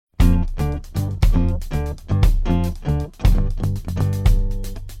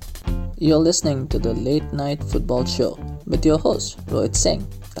You're listening to the Late Night Football Show with your host, Rohit Singh.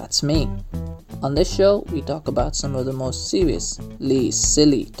 That's me. On this show, we talk about some of the most seriously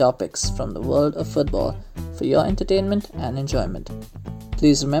silly topics from the world of football for your entertainment and enjoyment.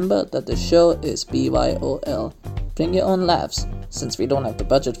 Please remember that the show is BYOL. Bring your own laughs, since we don't have the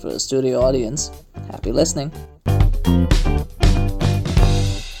budget for a studio audience. Happy listening.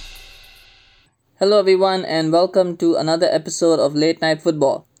 Hello everyone and welcome to another episode of Late Night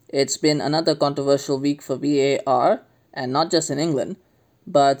Football. It's been another controversial week for VAR, and not just in England.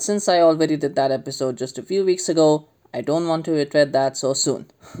 But since I already did that episode just a few weeks ago, I don't want to retread that so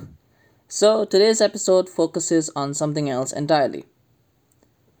soon. So today's episode focuses on something else entirely.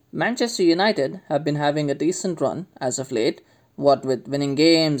 Manchester United have been having a decent run as of late, what with winning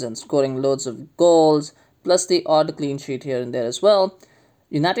games and scoring loads of goals, plus the odd clean sheet here and there as well.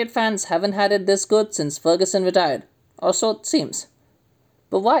 United fans haven't had it this good since Ferguson retired, or so it seems.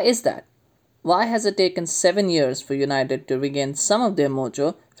 But why is that? Why has it taken 7 years for United to regain some of their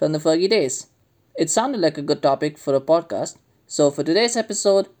mojo from the Fergie days? It sounded like a good topic for a podcast, so for today's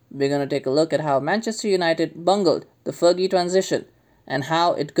episode, we're going to take a look at how Manchester United bungled the Fergie transition and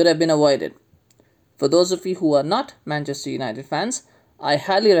how it could have been avoided. For those of you who are not Manchester United fans, I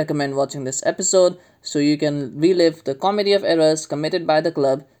highly recommend watching this episode so you can relive the comedy of errors committed by the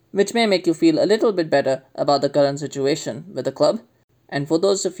club, which may make you feel a little bit better about the current situation with the club. And for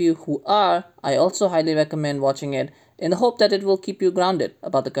those of you who are, I also highly recommend watching it in the hope that it will keep you grounded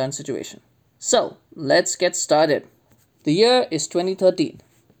about the current situation. So, let's get started. The year is 2013.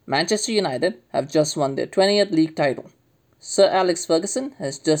 Manchester United have just won their 20th league title. Sir Alex Ferguson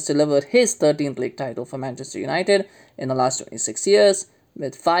has just delivered his 13th league title for Manchester United in the last 26 years,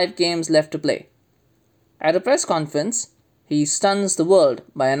 with 5 games left to play. At a press conference, he stuns the world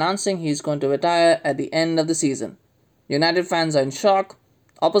by announcing he's going to retire at the end of the season. United fans are in shock,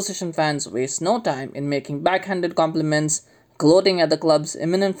 opposition fans waste no time in making backhanded compliments, gloating at the club's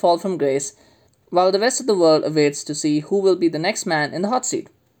imminent fall from grace, while the rest of the world awaits to see who will be the next man in the hot seat.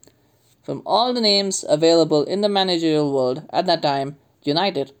 From all the names available in the managerial world at that time,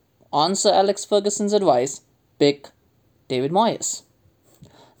 United, on Sir Alex Ferguson's advice, pick David Moyes.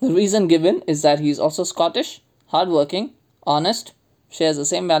 The reason given is that he's also Scottish, hardworking, honest, shares the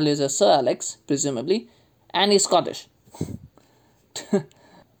same values as Sir Alex, presumably, and he's Scottish.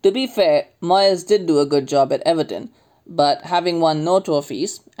 To be fair, Moyes did do a good job at Everton, but having won no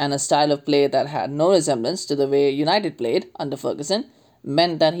trophies and a style of play that had no resemblance to the way United played under Ferguson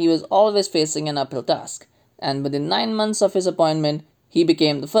meant that he was always facing an uphill task, and within 9 months of his appointment, he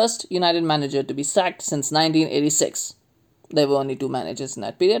became the first United manager to be sacked since 1986. There were only 2 managers in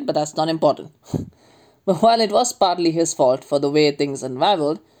that period, but that's not important. But while it was partly his fault for the way things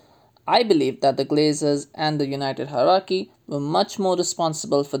unraveled, I believe that the Glazers and the United hierarchy were much more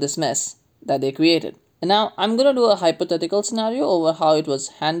responsible for this mess that they created. And now I'm going to do a hypothetical scenario over how it was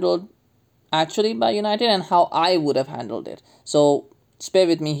handled actually by United and how I would have handled it. So spare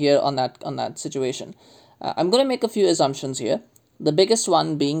with me here on that situation. I'm going to make a few assumptions here. The biggest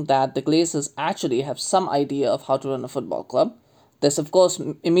one being that the Glazers actually have some idea of how to run a football club. This of course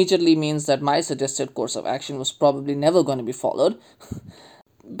immediately means that my suggested course of action was probably never going to be followed.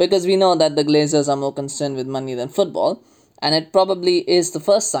 Because we know that the Glazers are more concerned with money than football, and it probably is the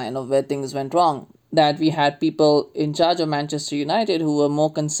first sign of where things went wrong, that we had people in charge of Manchester United who were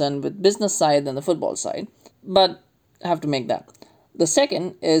more concerned with business side than the football side, but I have to make that. The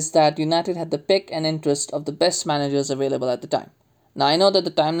second is that United had the pick and interest of the best managers available at the time. Now I know that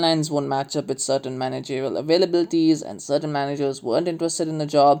the timelines won't match up with certain managerial availabilities and certain managers weren't interested in the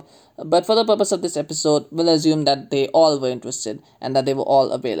job, but for the purpose of this episode, we'll assume that they all were interested and that they were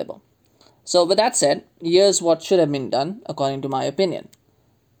all available. So with that said, here's what should have been done according to my opinion.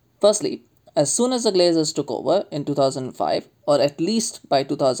 Firstly, as soon as the Glazers took over in 2005, or at least by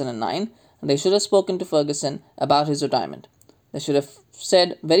 2009, they should have spoken to Ferguson about his retirement. They should have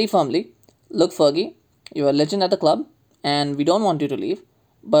said very firmly, "Look Fergie, you're a legend at the club, and we don't want you to leave,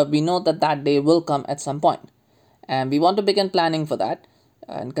 but we know that day will come at some point. And we want to begin planning for that.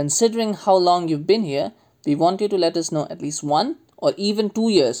 And considering how long you've been here, we want you to let us know at least 1 or even 2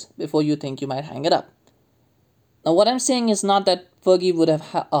 years before you think you might hang it up." Now what I'm saying is not that Fergie would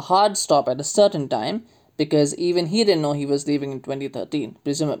have a hard stop at a certain time, because even he didn't know he was leaving in 2013,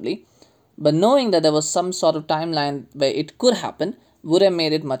 presumably. But knowing that there was some sort of timeline where it could happen would have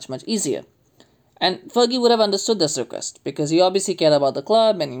made it much, much easier. And Fergie would have understood this request because he obviously cared about the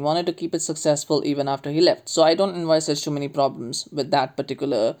club and he wanted to keep it successful even after he left. So I don't envisage too many problems with that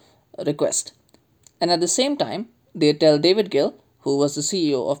particular request. And at the same time, they tell David Gill, who was the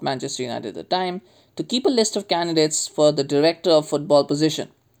CEO of Manchester United at the time, to keep a list of candidates for the director of football position.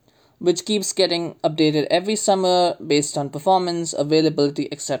 which keeps getting updated every summer based on performance, availability,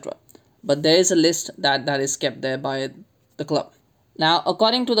 etc. But there is a list that is kept there by the club. Now,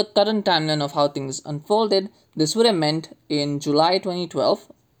 according to the current timeline of how things unfolded, this would have meant in July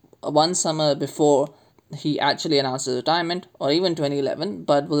 2012, one summer before he actually announced his retirement, or even 2011,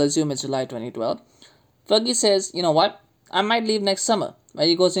 but we'll assume it's July 2012. Fergie says, you know what, I might leave next summer. Right?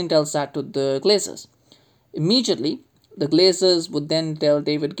 He goes and tells that to the Glazers. Immediately, the Glazers would then tell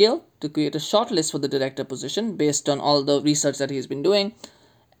David Gill to create a shortlist for the director position based on all the research that he's been doing.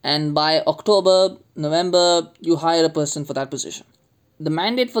 And by October, November, you hire a person for that position. The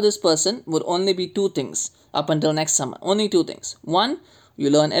mandate for this person would only be two things up until next summer. Only two things. One, you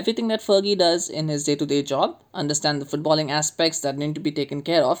learn everything that Fergie does in his day-to-day job, understand the footballing aspects that need to be taken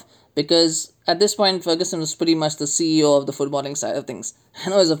care of, because at this point, Ferguson was pretty much the CEO of the footballing side of things. I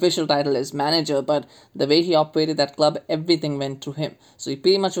know his official title is manager, but the way he operated that club, everything went through him. So he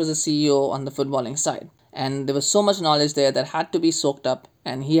pretty much was a CEO on the footballing side. And there was so much knowledge there that had to be soaked up,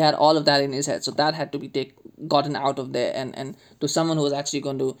 and he had all of that in his head. So that had to be gotten out of there and to someone who was actually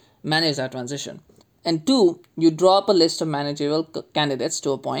going to manage that transition. And two, you draw up a list of managerial candidates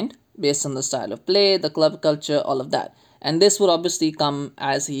to a point based on the style of play, the club culture, all of that. And this would obviously come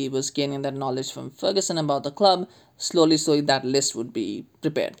as he was gaining that knowledge from Ferguson about the club. Slowly, that list would be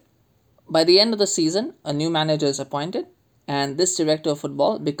prepared. By the end of the season, a new manager is appointed, and this director of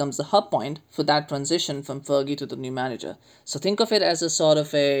football becomes the hub point for that transition from Fergie to the new manager. So think of it as a sort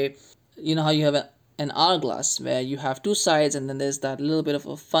of you know how you have an hourglass where you have two sides and then there's that little bit of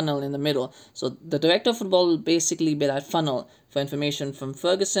a funnel in the middle. So the director of football will basically be that funnel for information from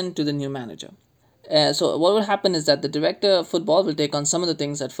Ferguson to the new manager. So what will happen is that the director of football will take on some of the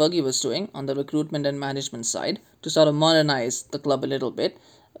things that Fergie was doing on the recruitment and management side to sort of modernize the club a little bit,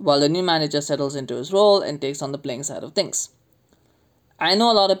 while the new manager settles into his role and takes on the playing side of things. I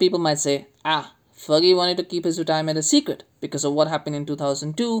know a lot of people might say, Fergie wanted to keep his retirement a secret because of what happened in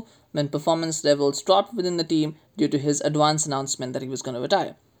 2002 when performance levels dropped within the team due to his advance announcement that he was going to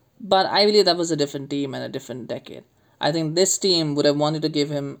retire. But I believe that was a different team and a different decade. I think this team would have wanted to give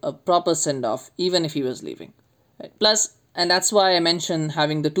him a proper send-off even if he was leaving. Right? Plus, and that's why I mentioned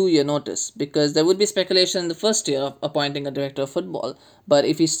having the 2-year notice, because there would be speculation in the first year of appointing a director of football. But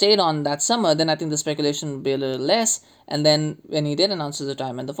if he stayed on that summer, then I think the speculation would be a little less. And then when he did announce his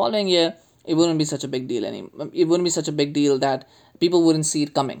retirement the following year, it wouldn't be such a big deal anymore. It wouldn't be such a big deal that people wouldn't see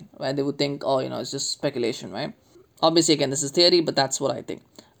it coming, right? They would think, it's just speculation, right? Obviously, again, this is theory, but that's what I think.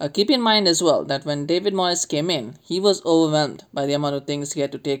 Keep in mind as well that when David Moyes came in, he was overwhelmed by the amount of things he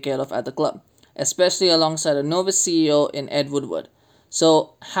had to take care of at the club, especially alongside a novice CEO in Ed Woodward.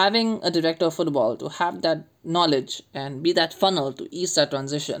 So having a director of football to have that knowledge and be that funnel to ease that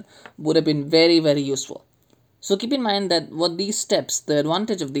transition would have been very, very useful. So keep in mind that the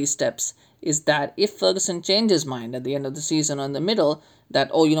advantage of these steps is that if Ferguson changes his mind at the end of the season or in the middle,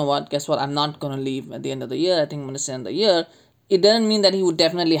 that, guess what, I'm not going to leave at the end of the year, I think I'm going to stay in the year, it doesn't mean that he would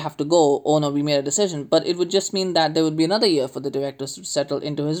definitely have to go, we made a decision, but it would just mean that there would be another year for the directors to settle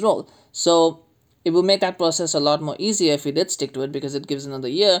into his role. So it would make that process a lot more easier if he did stick to it because it gives another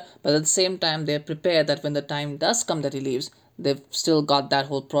year, but at the same time, they're prepared that when the time does come that he leaves, they've still got that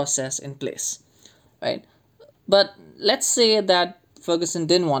whole process in place, right? But let's say that Ferguson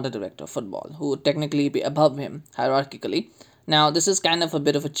didn't want a director of football who would technically be above him hierarchically. Now, this is kind of a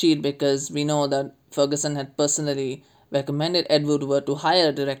bit of a cheat because we know that Ferguson had personally recommended Ed Woodward to hire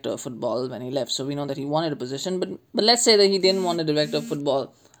a director of football when he left. So we know that he wanted a position. But let's say that he didn't want a director of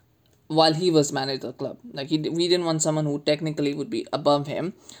football while he was managing the club. We didn't want someone who technically would be above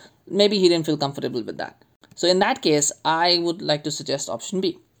him. Maybe he didn't feel comfortable with that. So in that case, I would like to suggest option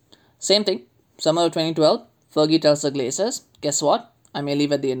B. Same thing, summer of 2012, Fergie tells the Glazers, guess what? I may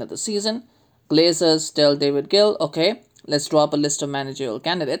leave at the end of the season. Glazers tell David Gill, okay, let's draw up a list of managerial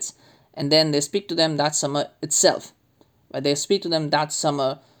candidates. And then they speak to them that summer itself. They speak to them that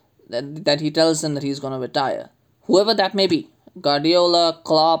summer that he tells them that he's going to retire. Whoever that may be, Guardiola,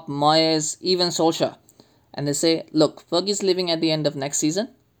 Klopp, Moyes, even Solskjaer. And they say, look, Fergie's leaving at the end of next season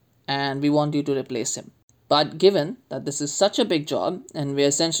and we want you to replace him. But given that this is such a big job and we're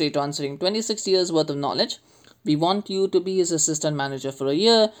essentially transferring 26 years worth of knowledge, we want you to be his assistant manager for a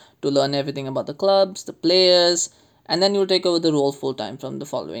year to learn everything about the clubs, the players, and then you'll take over the role full-time from the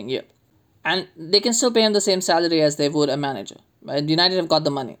following year. And they can still pay him the same salary as they would a manager. Right? United have got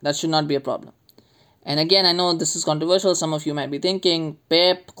the money. That should not be a problem. And again, I know this is controversial. Some of you might be thinking,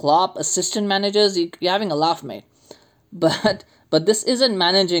 Pep, Klopp, assistant managers, you're having a laugh, mate. But this isn't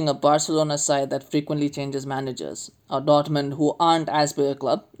managing a Barcelona side that frequently changes managers, or Dortmund who aren't as big a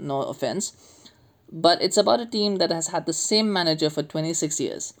club, no offense. But it's about a team that has had the same manager for 26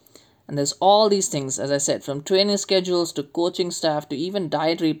 years. And there's all these things, as I said, from training schedules to coaching staff to even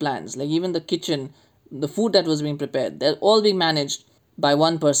dietary plans, like even the kitchen, the food that was being prepared, they're all being managed by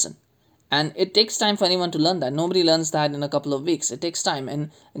one person. And it takes time for anyone to learn that. Nobody learns that in a couple of weeks. It takes time,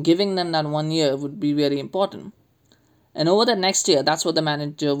 and giving them that 1 year would be very important. And over the next year, that's what the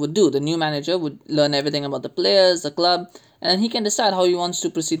manager would do. The new manager would learn everything about the players, the club, and then he can decide how he wants to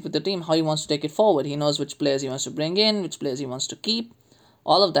proceed with the team, how he wants to take it forward. He knows which players he wants to bring in, which players he wants to keep,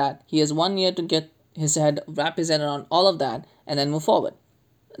 all of that. He has 1 year to wrap his head around all of that, and then move forward.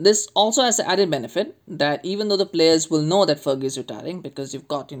 This also has the added benefit that even though the players will know that Fergie is retiring, because you've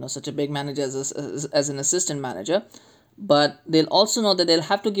got such a big manager as an assistant manager, but they'll also know that they'll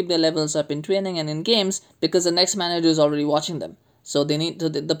have to keep their levels up in training and in games because the next manager is already watching them. So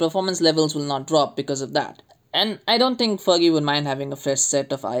the performance levels will not drop because of that. And I don't think Fergie would mind having a fresh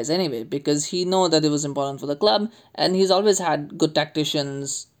set of eyes anyway, because he know that it was important for the club, and he's always had good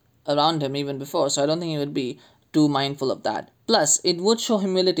tacticians around him even before. So I don't think he would be too mindful of that. Plus, it would show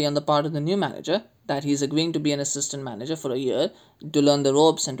humility on the part of the new manager that he's agreeing to be an assistant manager for a year to learn the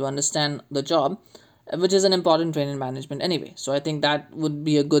ropes and to understand the job, which is an important trait in management anyway. So I think that would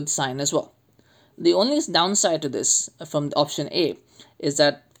be a good sign as well. The only downside to this from option A is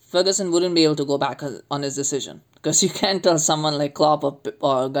that Ferguson wouldn't be able to go back on his decision, because you can't tell someone like Klopp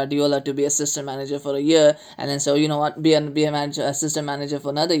or Guardiola to be assistant manager for a year and then say, be a assistant manager for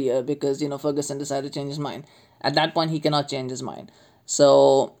another year because Ferguson decided to change his mind. At that point, he cannot change his mind.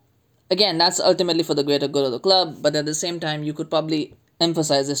 So again, that's ultimately for the greater good of the club, but at the same time, you could probably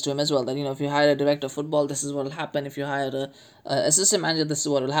emphasize this to him as well, that if you hire a director of football, this is what will happen. If you hire a assistant manager, this is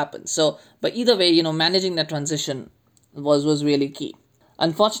what will happen. So, but either way, managing that transition was really key.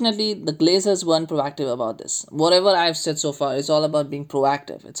 Unfortunately, the Glazers weren't proactive about this. Whatever I've said so far is all about being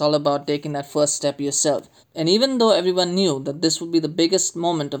proactive. It's all about taking that first step yourself. And even though everyone knew that this would be the biggest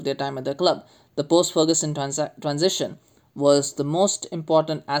moment of their time at the club, the post-Ferguson transition was the most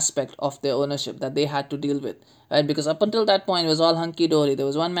important aspect of their ownership that they had to deal with, right? Because up until that point, it was all hunky-dory. There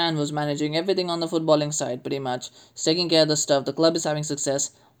was one man who was managing everything on the footballing side, pretty much. He's taking care of the stuff. The club is having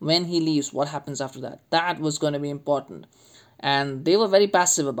success. When he leaves, what happens after that? That was going to be important. And they were very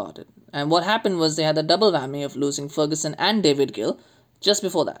passive about it. And what happened was they had a double whammy of losing Ferguson and David Gill just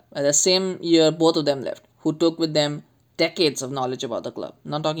before that. At the same year, both of them left, who took with them decades of knowledge about the club.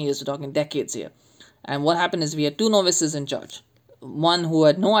 Not talking years, we're talking decades here. And what happened is we had two novices in charge. One who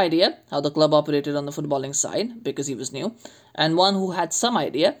had no idea how the club operated on the footballing side because he was new, and one who had some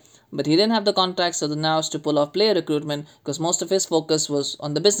idea, but he didn't have the contacts or the nous to pull off player recruitment because most of his focus was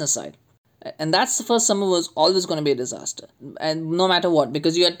on the business side. And that's the first summer was always going to be a disaster. And no matter what,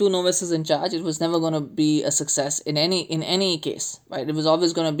 because you had two novices in charge, it was never going to be a success in any case, right? It was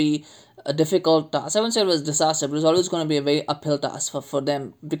always going to be a difficult task. I wouldn't say it was a disaster, but it was always going to be a very uphill task for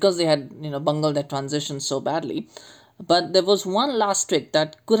them because they had, bungled that transition so badly. But there was one last trick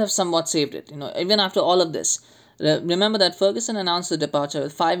that could have somewhat saved it, even after all of this. Remember that Ferguson announced the departure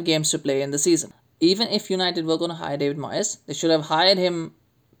with 5 games to play in the season. Even if United were going to hire David Moyes, they should have hired him.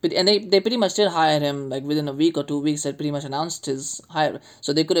 And they pretty much did hire him, like within a week or 2 weeks. They pretty much announced his hire,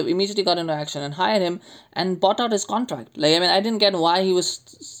 so they could have immediately got into action and hired him and bought out his contract. I didn't get why he was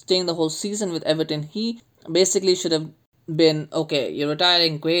staying the whole season with Everton. He basically should have been, okay, you're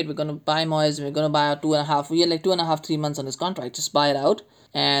retiring, great, we're going to buy Moyes, we're going to buy out 2.5, we had like 2.5, 3 months on his contract, just buy it out,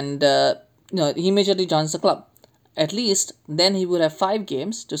 and he immediately joins the club. At least then he would have 5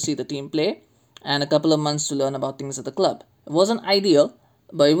 games to see the team play and a couple of months to learn about things at the club. It wasn't ideal,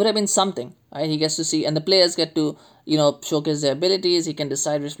 but it would have been something, right? He gets to see, and the players get to, showcase their abilities. He can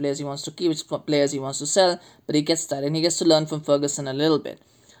decide which players he wants to keep, which players he wants to sell, but he gets that, and he gets to learn from Ferguson a little bit.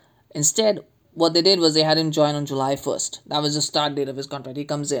 Instead, what they did was they had him join on July 1st. That was the start date of his contract. He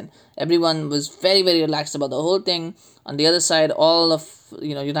comes in. Everyone was very, very relaxed about the whole thing. On the other side, all of,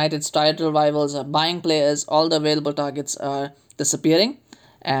 United's title rivals are buying players. All the available targets are disappearing,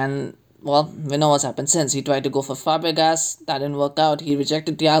 and well, we know what's happened since. He tried to go for Fabregas. That didn't work out. He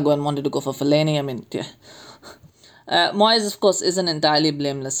rejected Thiago and wanted to go for Fellaini. Moyes, of course, isn't entirely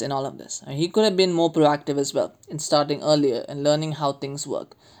blameless in all of this. He could have been more proactive as well in starting earlier and learning how things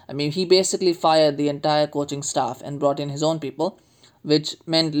work. He basically fired the entire coaching staff and brought in his own people, which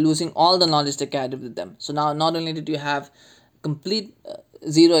meant losing all the knowledge they carried with them. So now not only did you have complete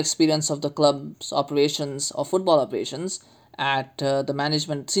zero experience of the club's operations or football operations, at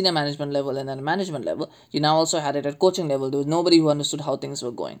the senior management level and then management level, you now also had it at coaching level. There was nobody who understood how things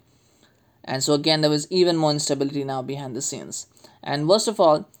were going. And so again, there was even more instability now behind the scenes. And worst of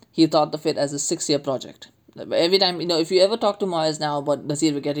all, he thought of it as a 6-year project. Every time, if you ever talk to Moyes now about does he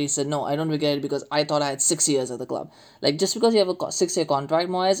regret it, he said, no, I don't regret it because I thought I had 6 years at the club. Like, just because you have a 6-year contract,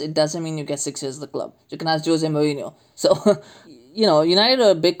 Moyes, it doesn't mean you get 6 years at the club. You can ask Jose Mourinho. So, United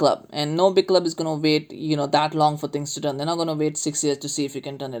are a big club, and no big club is going to wait, that long for things to turn. They're not going to wait 6 years to see if you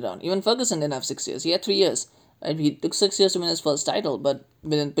can turn it around. Even Ferguson didn't have 6 years. He had 3 years. Right? He took 6 years to win his first title, but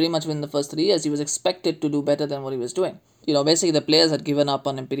pretty much within the first 3 years, he was expected to do better than what he was doing. Basically the players had given up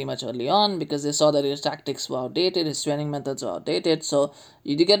on him pretty much early on because they saw that his tactics were outdated, his training methods were outdated. So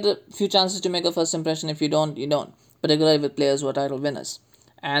you do get a few chances to make a first impression. If you don't, you don't. Particularly with players who are title winners.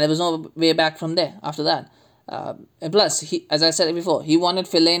 And there was no way back from there after that. And plus, as I said before, he wanted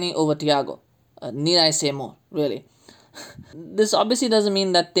Fellaini over Thiago. Need I say more, really? This obviously doesn't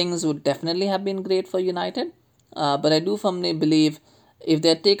mean that things would definitely have been great for United. But I do firmly believe if they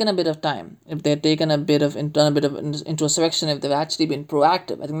had taken a bit of time, if they had taken a bit of introspection, if they've actually been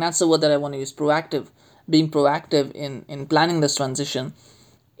proactive, I think that's the word that I want to use, proactive, being proactive in planning this transition,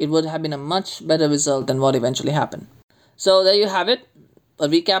 it would have been a much better result than what eventually happened. So there you have it, a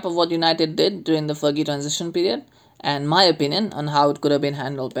recap of what United did during the Fergie transition period, and my opinion on how it could have been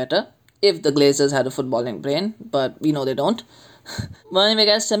handled better if the Glazers had a footballing brain, but we know they don't. Well, anyway,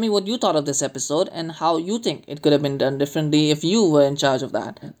 guys, tell me what you thought of this episode and how you think it could have been done differently if you were in charge of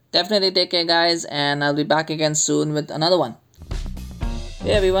that. Definitely take care, guys, and I'll be back again soon with another one.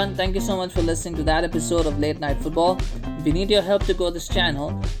 Hey everyone, thank you so much for listening to that episode of Late Night Football. We need your help to grow this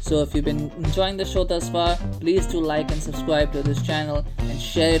channel, so if you've been enjoying the show thus far, please do like and subscribe to this channel and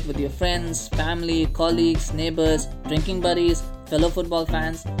share it with your friends, family, colleagues, neighbors, drinking buddies, fellow football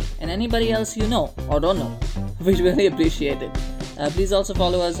fans, and anybody else you know or don't know. We'd really appreciate it. Please also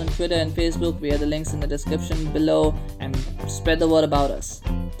follow us on Twitter and Facebook via the links in the description below and spread the word about us.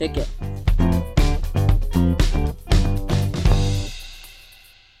 Take care.